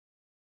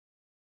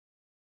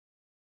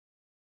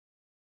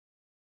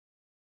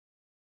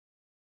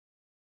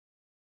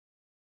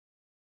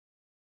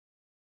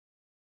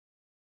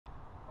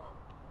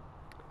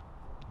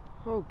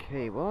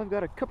Okay, well, I've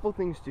got a couple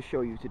things to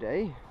show you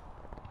today.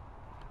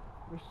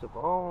 First of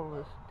all,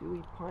 this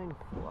dewy pine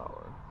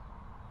flower.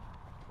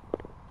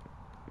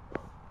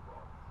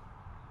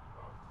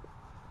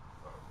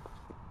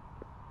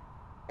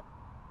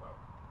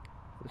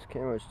 This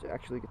camera is to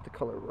actually get the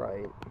color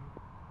right.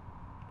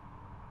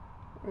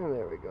 And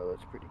there we go,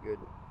 that's pretty good.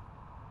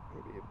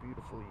 Maybe a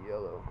beautiful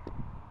yellow.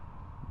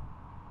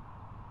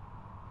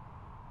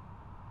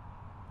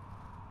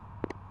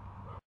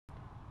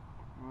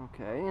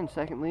 Okay, and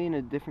secondly, in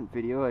a different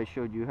video, I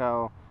showed you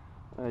how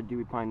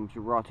dewy pine was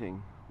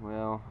rotting.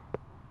 Well,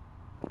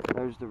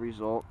 there's the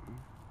result.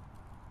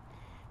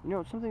 You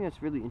know, something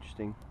that's really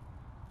interesting.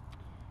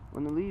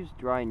 When the leaves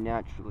dry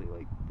naturally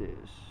like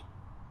this,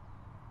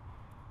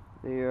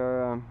 they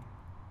are,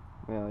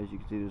 well, as you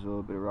can see, there's a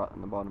little bit of rot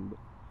on the bottom, but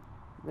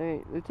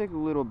they take a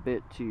little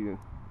bit to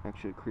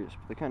actually crisp.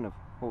 They kind of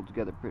hold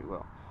together pretty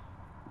well.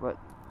 But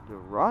the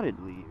rotted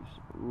leaves,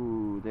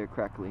 ooh, they're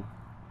crackly.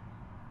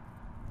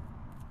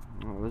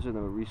 Oh, those are the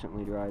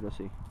recently dried. Let's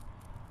see.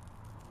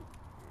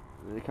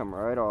 They come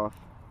right off.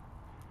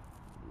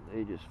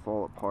 They just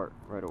fall apart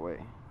right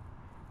away.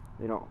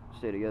 They don't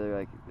stay together.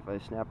 Like if I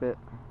snap it,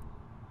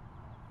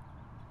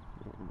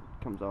 it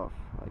comes off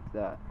like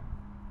that.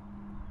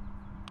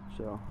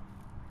 So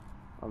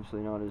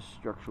obviously not as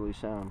structurally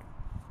sound.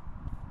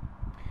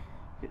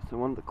 Okay, so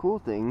one of the cool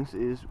things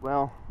is,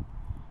 well,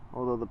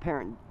 although the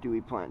parent dewy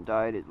plant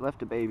died, it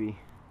left a baby.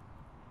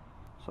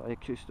 So I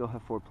actually still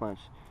have 4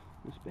 plants.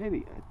 This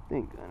baby, I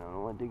think, I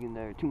don't want to dig in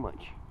there too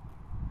much.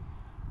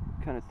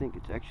 I kind of think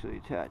it's actually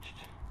attached.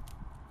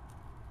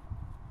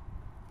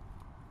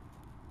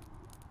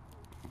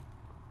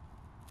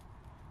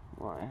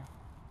 Why?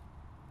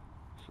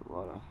 It's a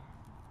lot of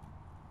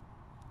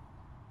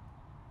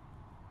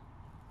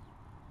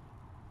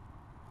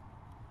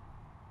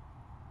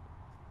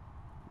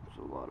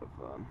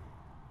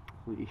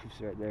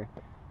leaves right there.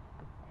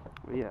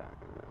 But yeah,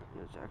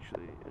 it's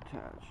actually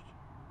attached.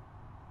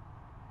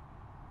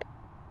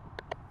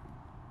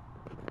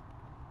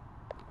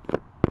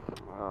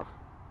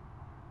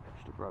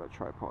 Should have brought a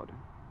tripod.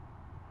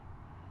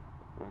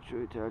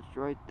 Actually attached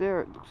right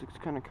there. It looks like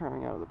it's kind of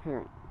coming out of the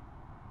parent.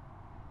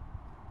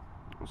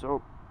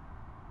 So,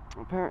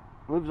 the parent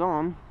lives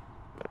on.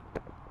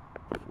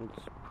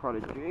 It's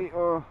prodigy.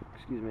 Oh,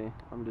 excuse me.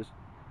 I'm just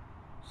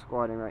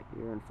squatting right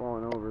here and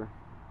falling over.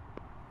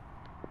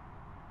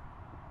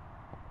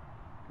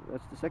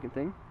 That's the second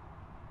thing.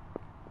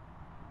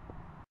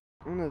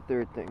 And the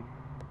third thing.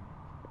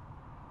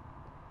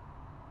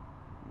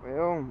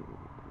 Well,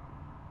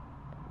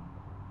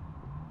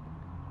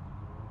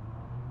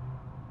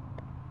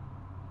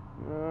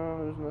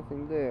 no, there's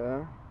nothing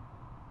there.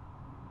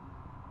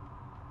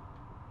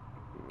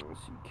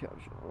 Let's see,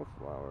 caption. Oh,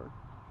 flower.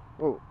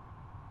 Oh.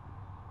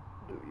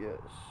 Oh,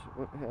 yes.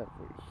 What have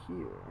we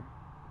here?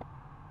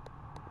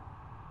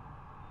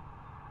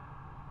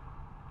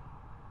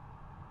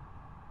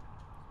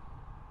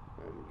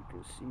 And you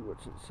can see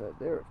what's inside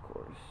there, of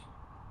course.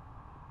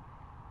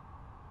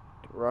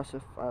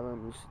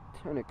 Drosophyllum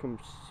lusitanicum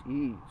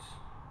seeds.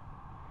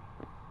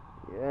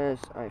 Yes,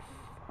 I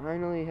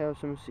finally have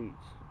some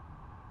seeds.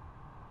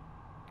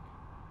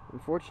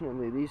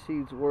 Unfortunately, these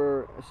seeds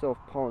were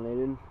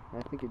self-pollinated.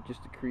 I think it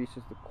just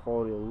decreases the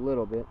quality a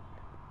little bit.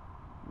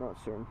 Not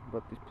certain,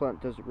 but this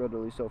plant doesn't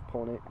readily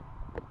self-pollinate.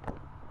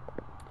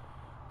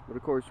 But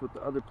of course, with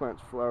the other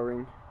plants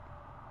flowering,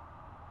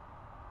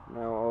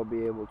 now I'll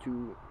be able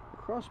to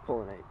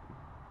cross-pollinate.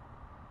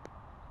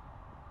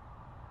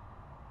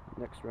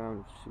 Next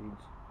round of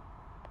seeds.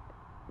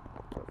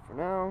 But for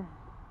now,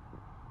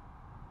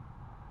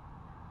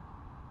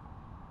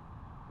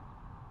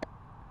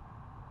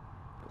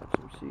 got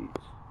some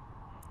seeds.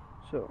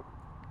 So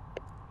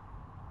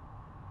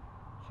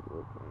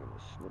look, I'm going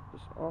to snip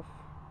this off.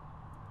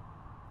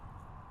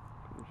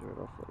 Comes right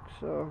off like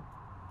so.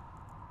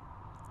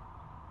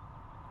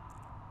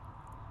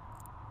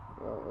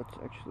 Well, let's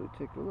actually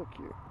take a look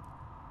here.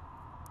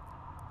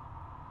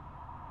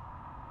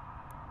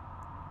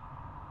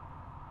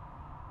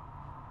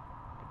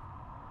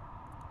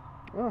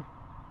 Oh,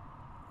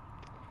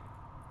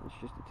 that's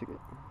just a ticket.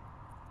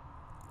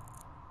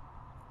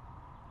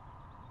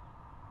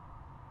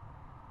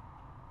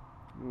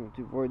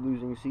 To avoid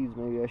losing seeds,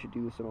 maybe I should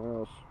do this somewhere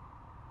else.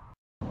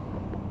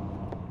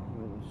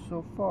 Well,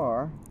 so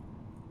far,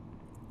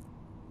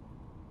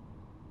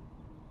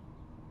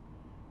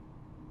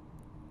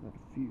 got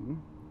a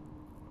few.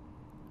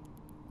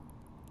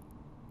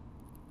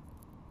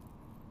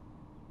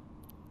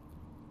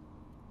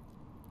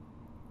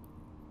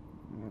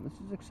 Yeah, this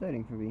is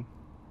exciting for me.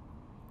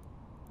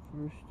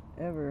 First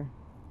ever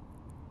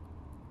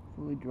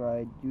fully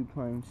dried dewy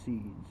pine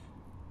seeds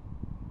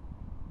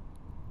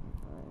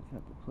I've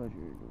had the pleasure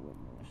to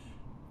witness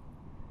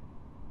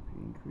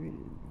being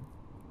created.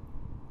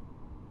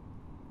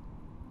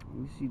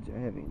 These seeds are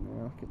heavy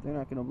now. They're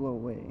not going to blow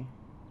away.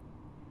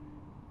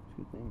 It's a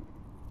good thing.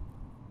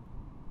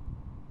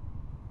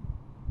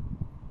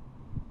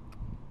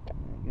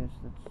 I guess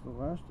that's the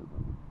last of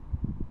them.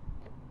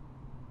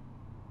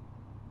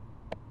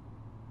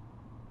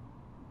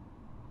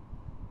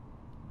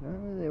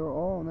 Apparently they were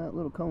all in that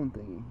little cone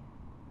thingy.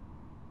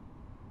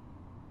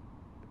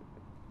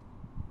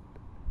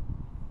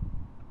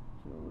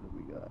 So what do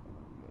we got? What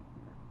do we got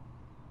here?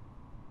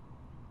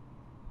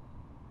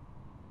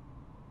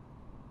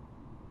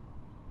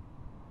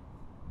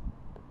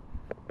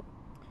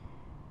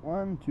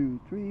 One, 2,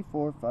 3,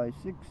 4, 5,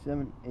 6,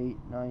 7, 8,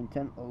 9,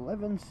 10,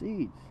 11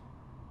 seeds.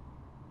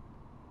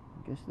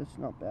 I guess that's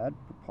not bad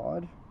per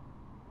pod.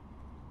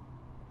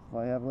 If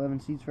I have 11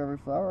 seeds for every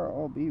flower,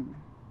 I'll be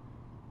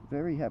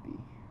very happy.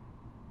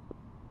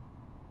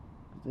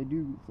 Because they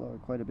do flower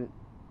quite a bit.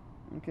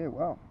 Okay,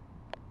 wow.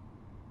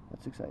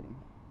 That's exciting.